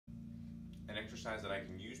An exercise that I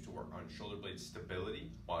can use to work on shoulder blade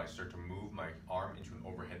stability while I start to move my arm into an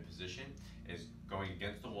overhead position is going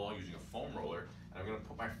against the wall using a foam roller, and I'm going to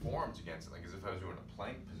put my forearms against it like as if I was doing a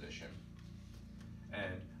plank position.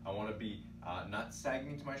 And I want to be not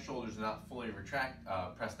sagging into my shoulders and not fully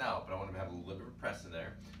pressed out, but I want to have a little bit of press in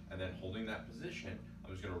there. And then holding that position,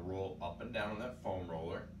 I'm just going to roll up and down on that foam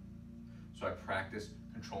roller. So I practice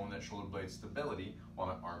controlling that shoulder blade stability while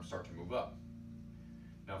my arms start to move up.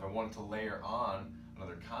 Now if I wanted to layer on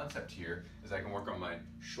another concept here, is I can work on my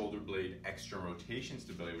shoulder blade external rotation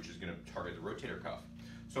stability, which is going to target the rotator cuff.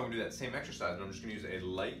 So I'm going to do that same exercise, but I'm just going to use a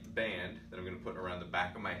light band that I'm going to put around the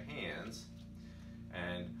back of my hands,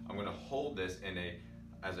 and I'm going to hold this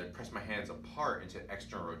as I press my hands apart into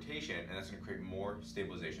external rotation, and that's going to create more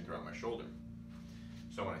stabilization throughout my shoulder.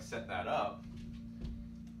 So when I set that up,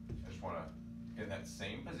 I just want to, in that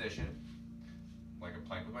same position, like a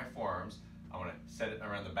plank with my forearms, I want to set it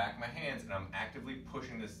around the back of my hands, and I'm actively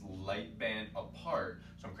pushing this light band apart,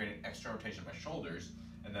 so I'm creating external rotation of my shoulders,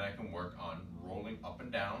 and then I can work on rolling up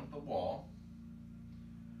and down the wall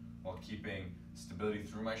while keeping stability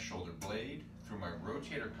through my shoulder blade, through my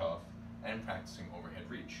rotator cuff, and practicing overhead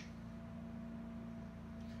reach.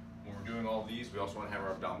 When we're doing all of these, we also want to have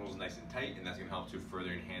our abdominals nice and tight, and that's going to help to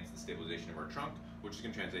further enhance the stabilization of our trunk, which is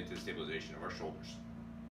going to translate to the stabilization of our shoulders.